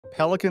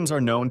Pelicans are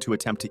known to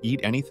attempt to eat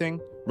anything,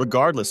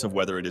 regardless of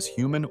whether it is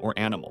human or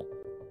animal.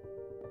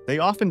 They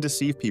often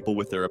deceive people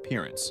with their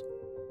appearance.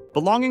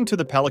 Belonging to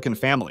the pelican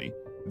family,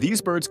 these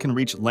birds can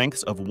reach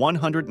lengths of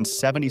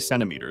 170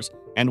 centimeters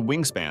and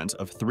wingspans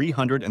of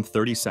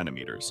 330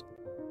 centimeters.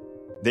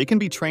 They can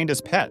be trained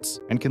as pets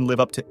and can live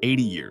up to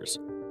 80 years.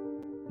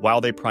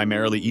 While they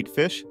primarily eat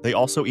fish, they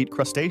also eat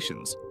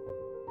crustaceans.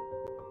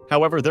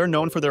 However, they're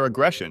known for their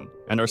aggression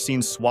and are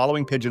seen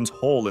swallowing pigeons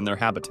whole in their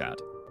habitat.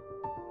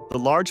 The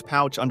large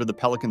pouch under the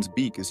pelican's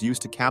beak is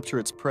used to capture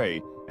its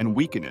prey and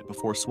weaken it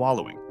before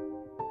swallowing.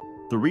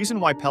 The reason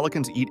why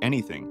pelicans eat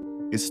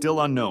anything is still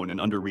unknown and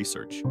under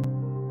research.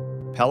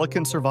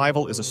 Pelican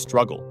survival is a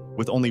struggle,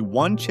 with only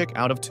one chick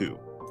out of two,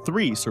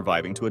 3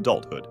 surviving to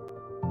adulthood.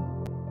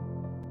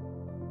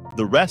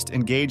 The rest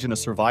engage in a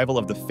survival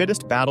of the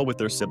fittest battle with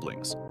their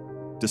siblings.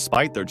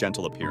 Despite their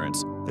gentle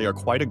appearance, they are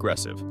quite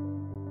aggressive,